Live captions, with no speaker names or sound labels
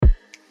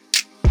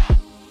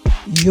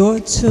You're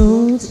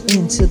tuned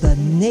into the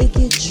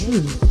Naked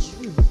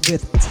Truth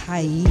with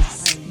Thais.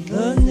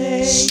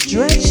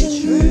 Stretching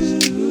you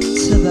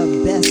to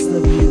the best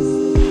of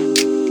you.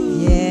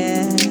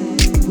 Yeah,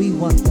 we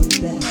want the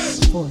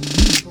best for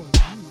you.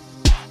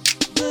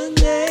 The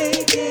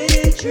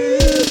Naked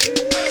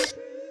Truth.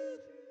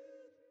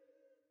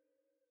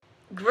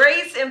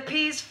 Grace and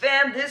peace,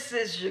 fam. This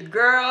is your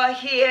girl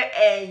here,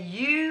 and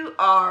you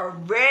are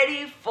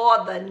ready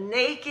for the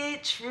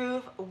Naked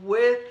Truth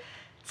with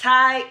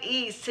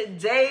Thais.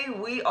 Today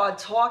we are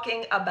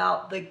talking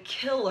about the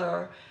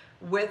killer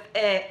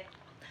within.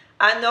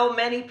 I know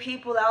many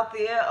people out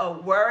there are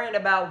worrying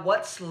about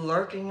what's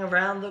lurking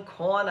around the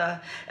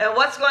corner and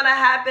what's going to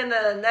happen in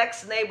the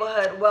next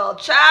neighborhood. Well,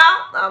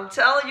 child, I'm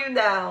telling you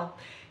now,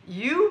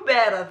 you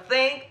better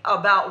think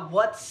about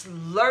what's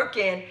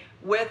lurking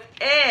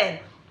within.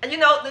 And you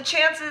know, the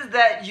chances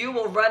that you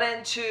will run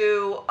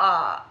into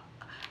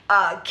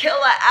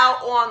killer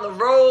out on the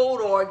road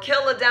or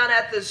killer down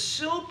at the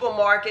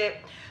supermarket,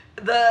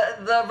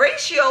 the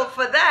ratio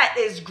for that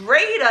is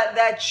greater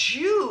that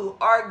you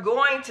are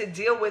going to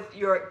deal with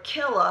your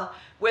killer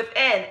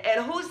within.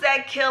 And who's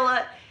that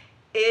killer?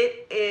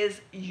 It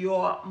is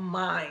your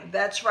mind.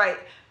 That's right.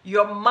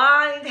 Your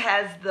mind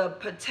has the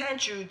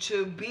potential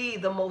to be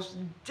the most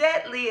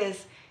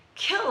deadliest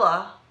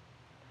killer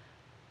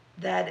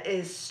that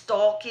is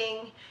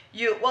stalking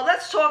you. Well,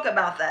 let's talk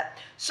about that.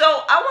 So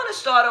I want to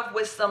start off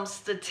with some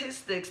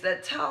statistics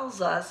that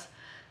tells us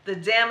the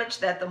damage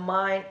that the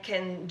mind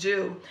can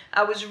do.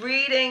 I was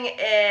reading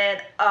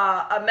in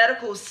a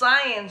medical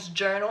science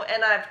journal,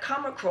 and I've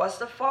come across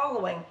the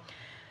following: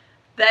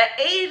 that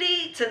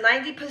 80 to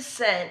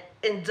 90%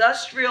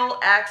 industrial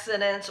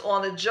accidents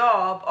on the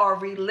job are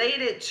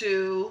related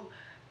to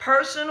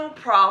personal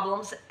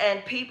problems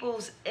and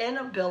people's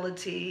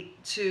inability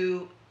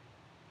to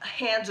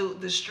handle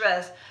the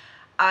stress.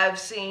 I've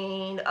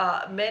seen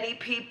many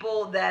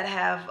people that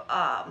have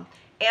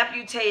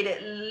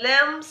amputated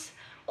limbs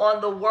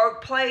on the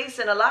workplace,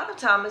 and a lot of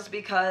times it's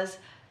because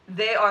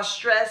they are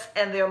stressed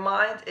and their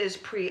mind is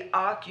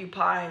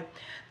preoccupied.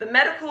 The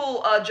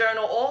medical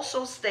journal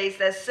also states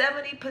that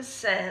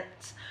 70%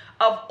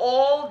 of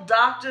all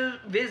doctor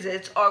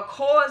visits are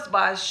caused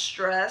by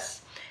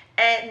stress,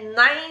 and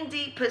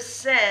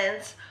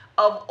 90%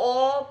 of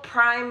all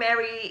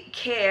primary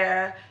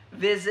care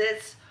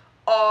visits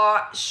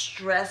are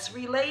stress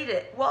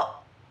related. Well,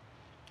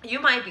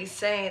 you might be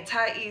saying,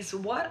 Thais,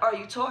 what are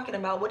you talking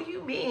about? What do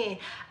you mean?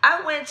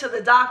 I went to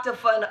the doctor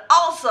for an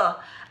ulcer.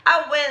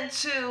 I went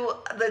to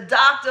the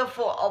doctor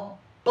for a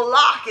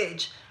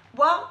blockage.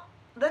 Well,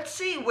 let's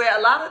see where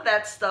a lot of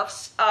that stuff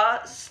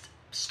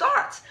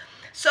starts.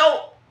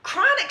 So,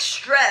 chronic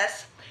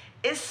stress,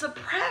 it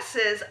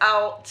suppresses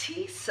our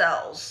T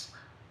cells,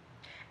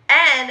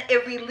 and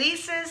it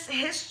releases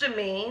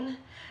histamine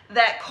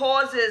that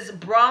causes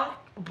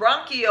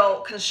bronchial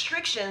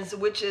constrictions,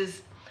 which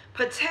is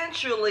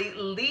potentially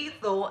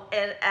lethal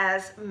in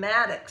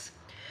asthmatics.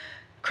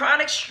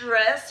 Chronic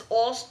stress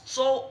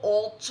also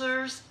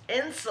alters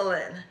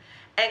insulin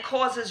and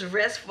causes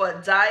risk for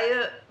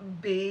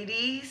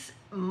diabetes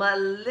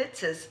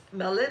mellitus.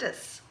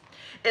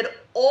 It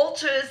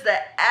alters the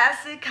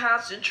acid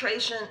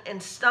concentration in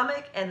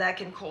stomach, and that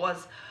can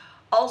cause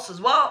ulcers.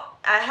 Well,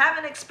 I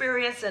haven't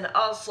experienced an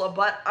ulcer,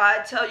 but I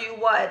tell you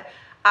what,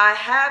 I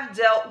have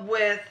dealt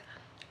with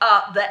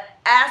the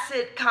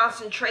acid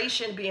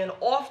concentration being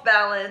off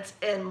balance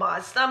in my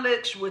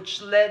stomach,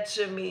 which led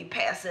to me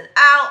passing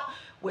out,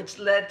 which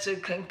led to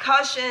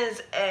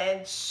concussions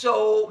and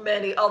so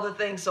many other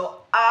things.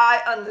 So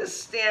I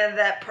understand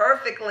that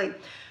perfectly.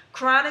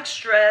 Chronic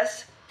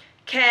stress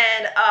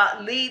can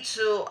lead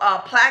to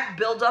plaque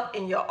buildup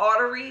in your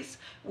arteries,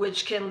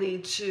 which can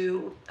lead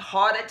to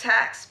heart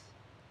attacks.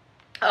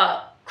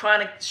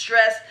 Chronic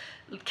stress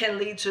can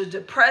lead to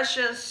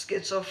depression,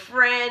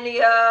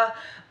 schizophrenia,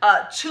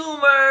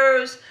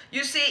 tumors.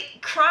 You see,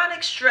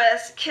 chronic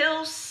stress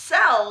kills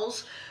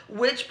cells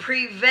which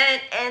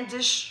prevent and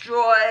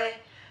destroy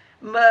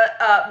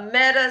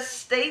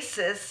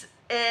metastasis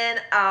in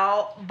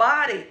our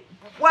body.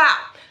 Wow.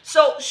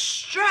 So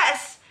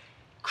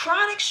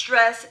chronic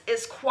stress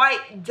is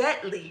quite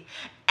deadly,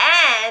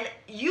 and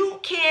you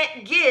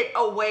can't get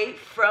away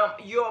from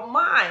your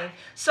mind.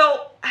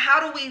 So how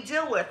do we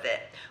deal with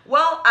it?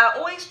 Well, I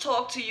always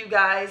talk to you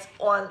guys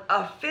on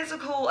a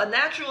physical, a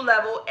natural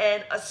level,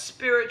 and a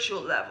spiritual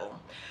level.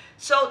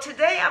 So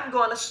today I'm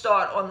going to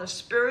start on the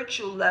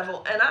spiritual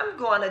level, and I'm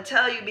going to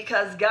tell you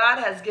because God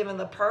has given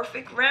the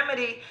perfect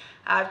remedy.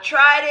 I've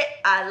tried it,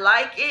 I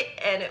like it,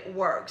 and it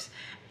works.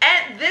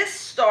 And this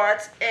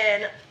starts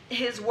in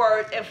his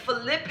word in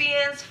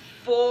Philippians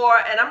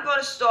 4, and I'm going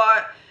to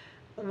start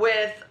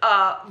with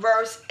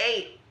verse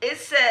 8. It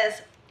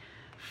says,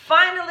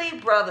 "Finally,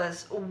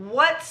 brothers,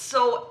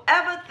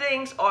 whatsoever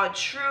things are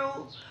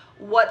true,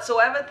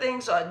 whatsoever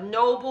things are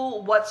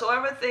noble,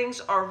 whatsoever things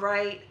are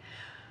right,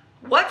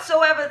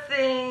 whatsoever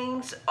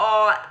things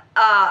are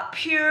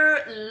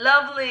pure,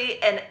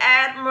 lovely, and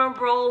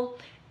admirable,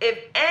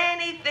 if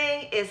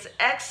anything is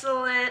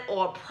excellent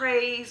or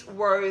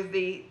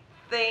praiseworthy,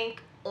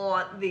 think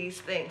on these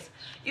things.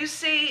 You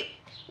see,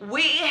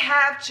 we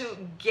have to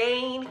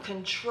gain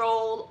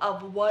control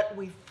of what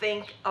we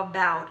think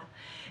about.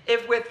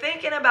 If we're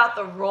thinking about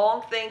the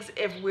wrong things,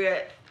 if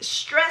we're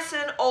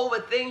stressing over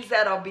things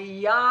that are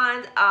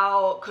beyond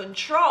our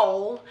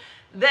control,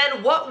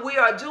 then what we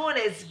are doing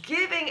is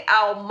giving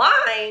our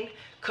mind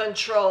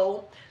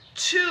control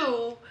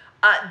to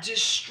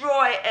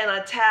destroy and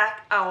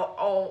attack our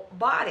own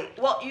body.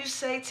 Well, you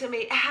say to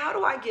me, how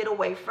do I get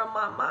away from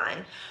my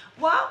mind?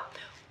 Well,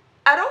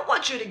 I don't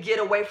want you to get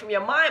away from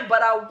your mind,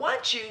 but I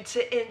want you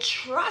to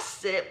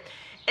entrust it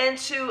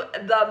into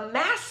the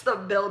master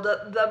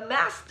builder, the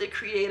master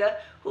creator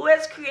who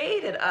has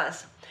created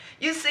us.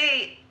 You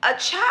see, a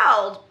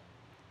child,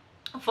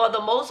 for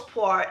the most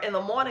part, in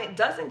the morning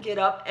doesn't get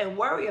up and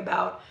worry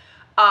about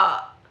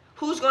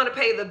who's going to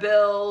pay the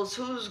bills,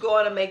 who's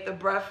going to make the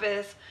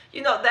breakfast.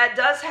 You know, that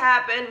does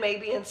happen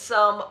maybe in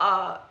some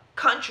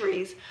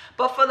countries,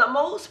 but for the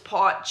most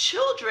part,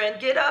 children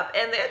get up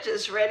and they're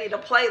just ready to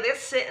play. They're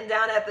sitting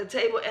down at the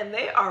table and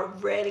they are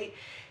ready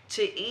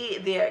to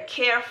eat. They're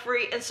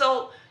carefree. And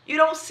so you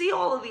don't see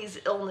all of these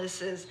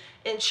illnesses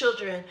in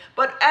children.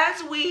 But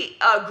as we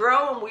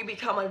grow and we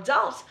become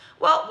adults,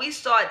 well, we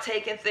start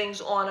taking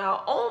things on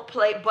our own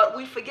plate, but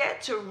we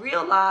forget to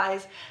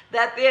realize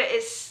that there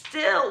is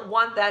still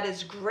one that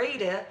is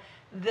greater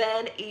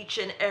than each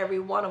and every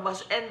one of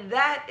us, and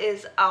that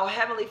is our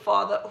Heavenly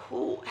Father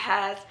who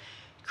has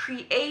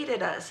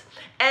created us.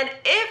 And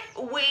if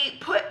we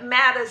put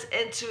matters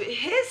into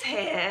His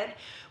hand,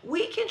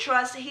 we can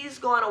trust He's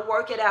going to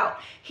work it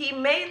out. He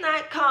may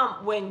not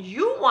come when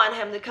you want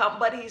Him to come,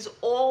 but He's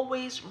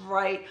always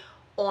right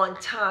on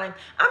time.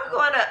 I'm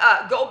going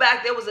to go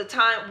back. There was a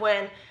time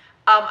when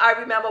I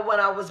remember when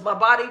my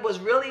body was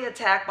really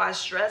attacked by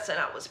stress and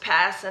I was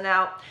passing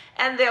out.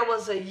 And there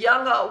was a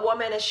younger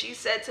woman and she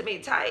said to me,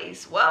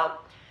 Thais,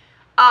 well,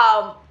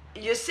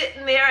 you're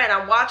sitting there and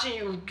I'm watching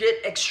you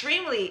get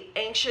extremely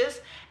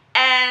anxious.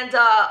 And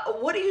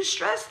what are you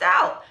stressed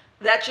out?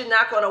 That you're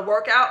not going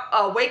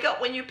to wake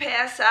up when you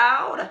pass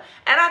out? And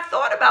I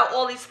thought about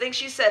all these things.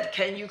 She said,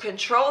 can you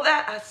control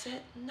that? I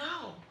said,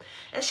 no.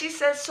 And she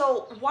said,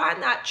 so why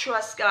not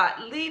trust God?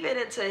 Leave it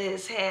into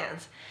His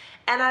hands.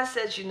 And I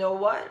said, you know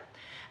what?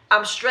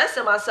 I'm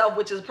stressing myself,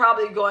 which is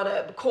probably going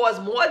to cause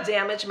more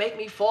damage, make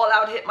me fall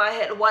out, hit my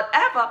head,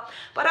 whatever.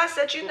 But I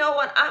said, you know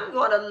what? I'm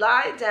going to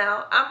lie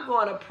down. I'm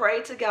going to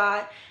pray to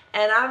God,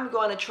 and I'm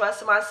going to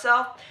trust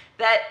myself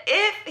that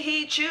if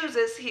He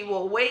chooses, He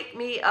will wake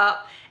me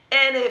up.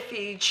 And if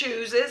He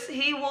chooses,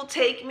 He will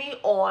take me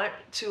on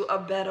to a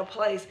better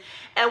place.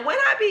 And when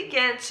I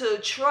began to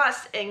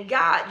trust in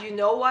God, you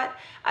know what?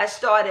 I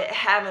started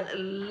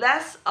having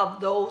less of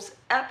those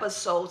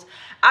episodes.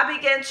 I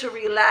began to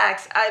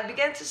relax. I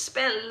began to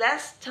spend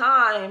less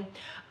time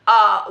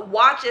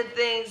watching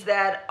things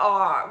that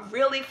are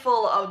really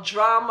full of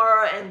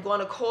drama and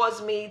going to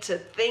cause me to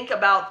think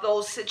about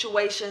those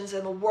situations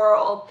in the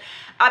world.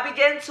 I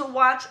began to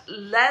watch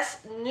less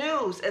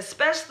news,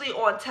 especially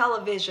on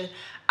television.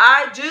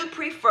 I do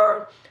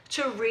prefer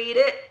to read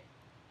it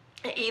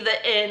either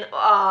in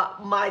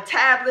my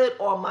tablet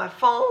or my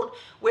phone,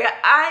 where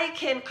I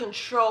can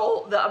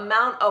control the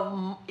amount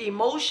of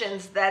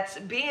emotions that's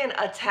being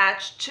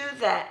attached to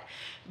that,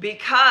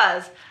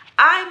 because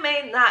I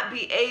may not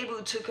be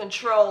able to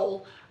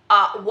control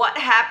what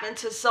happened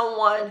to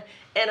someone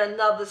in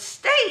another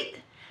state,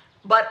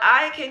 but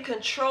I can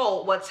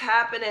control what's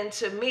happening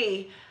to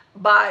me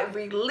by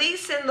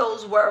releasing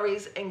those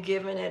worries and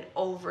giving it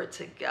over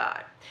to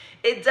God.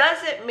 It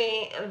doesn't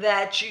mean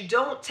that you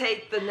don't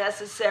take the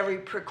necessary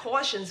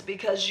precautions,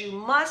 because you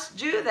must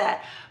do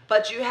that,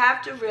 but you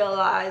have to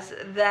realize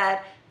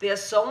that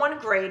there's someone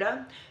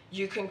greater.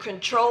 You can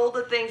control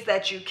the things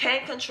that you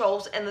can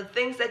control, and the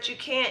things that you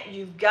can't,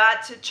 you've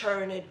got to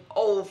turn it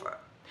over.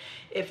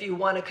 If you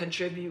want to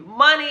contribute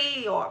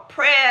money or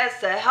prayers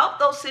to help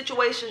those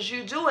situations,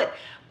 you do it.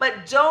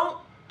 But don't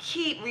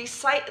keep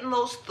reciting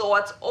those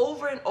thoughts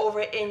over and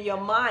over in your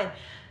mind.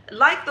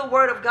 Like the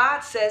Word of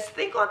God says,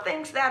 think on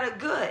things that are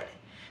good.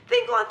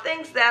 Think on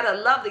things that are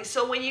lovely.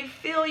 So when you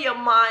feel your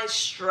mind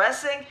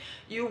stressing,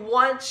 you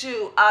want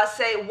to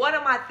say, what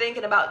am I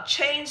thinking about?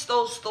 Change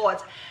those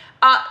thoughts.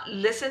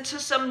 Listen to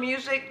some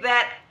music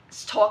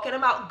that's talking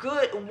about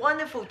good,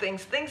 wonderful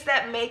things, things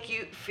that make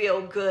you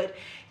feel good.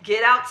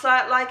 Get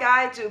outside like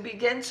I do.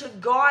 Begin to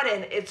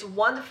garden. It's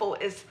wonderful.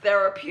 It's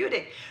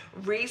therapeutic.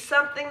 Read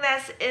something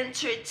that's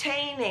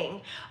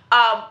entertaining.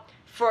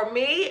 For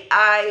me,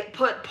 I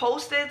put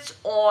Post-its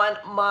on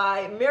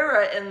my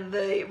mirror in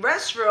the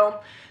restroom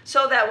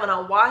so that when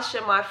I'm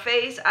washing my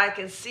face, I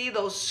can see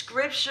those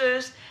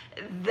scriptures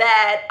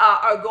that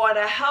are going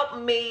to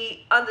help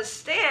me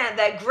understand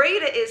that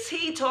greater is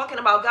He, talking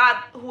about God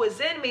who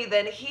is in me,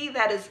 than he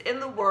that is in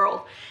the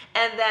world,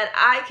 and that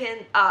I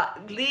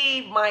can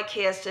leave my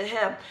cares to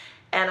Him.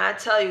 And I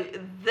tell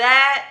you,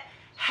 that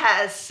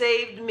has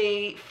saved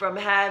me from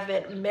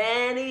having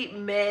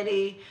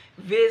many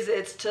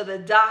visits to the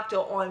doctor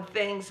on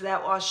things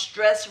that are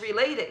stress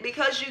related,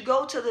 because you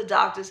go to the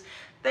doctors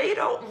they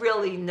don't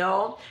really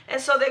know. And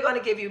so they're going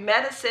to give you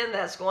medicine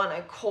that's going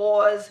to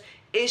cause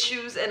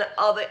issues in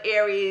other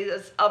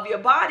areas of your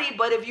body.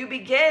 But if you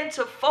begin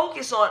to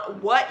focus on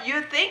what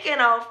you're thinking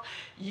of,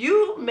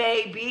 you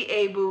may be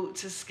able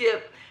to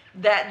skip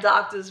that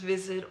doctor's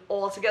visit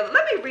altogether.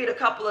 Let me read a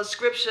couple of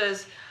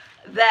scriptures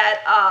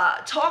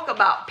that talk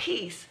about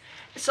peace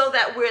so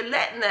that we're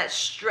letting that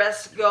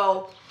stress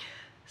go.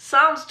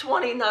 Psalms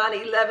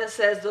 29:11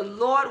 says, the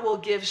Lord will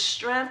give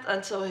strength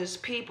unto his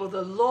people.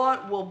 The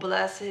Lord will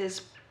bless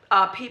his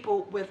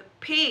people with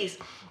peace.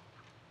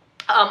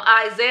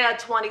 Isaiah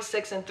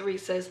 26:3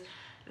 says,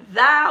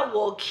 thou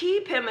will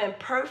keep him in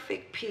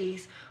perfect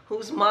peace,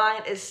 whose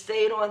mind is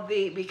stayed on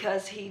thee,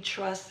 because he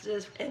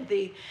trusteth in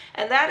thee.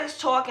 And that is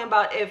talking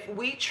about if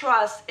we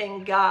trust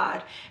in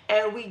God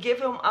and we give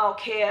him our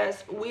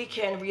cares, we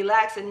can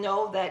relax and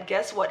know that,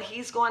 guess what?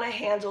 He's going to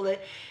handle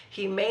it.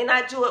 He may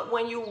not do it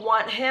when you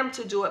want him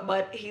to do it,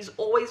 but he's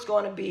always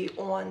going to be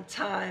on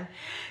time.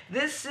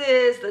 This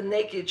is The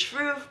Naked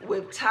Truth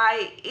with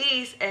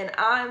Thais, and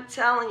I'm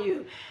telling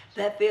you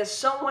that there's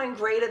someone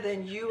greater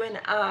than you and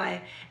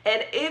I.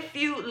 And if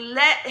you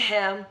let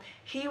him,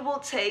 he will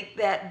take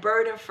that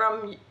burden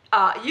from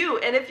you.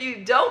 And if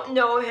you don't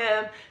know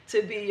him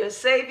to be your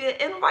Savior,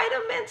 invite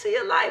him into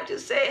your life.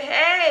 Just say,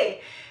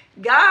 hey,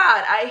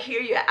 God, I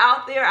hear you're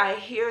out there. I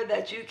hear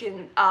that you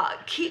can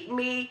keep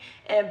me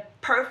in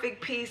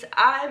perfect peace.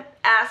 I'm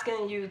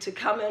asking you to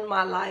come in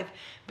my life,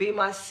 be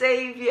my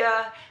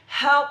Savior.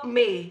 Help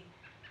me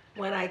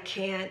when I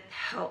can't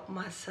help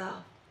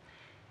myself.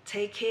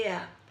 Take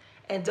care.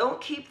 And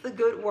don't keep the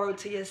good word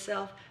to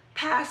yourself.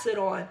 Pass it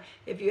on.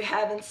 If you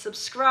haven't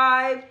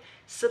subscribed,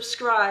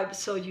 subscribe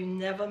so you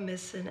never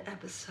miss an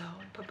episode.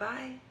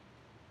 Bye-bye.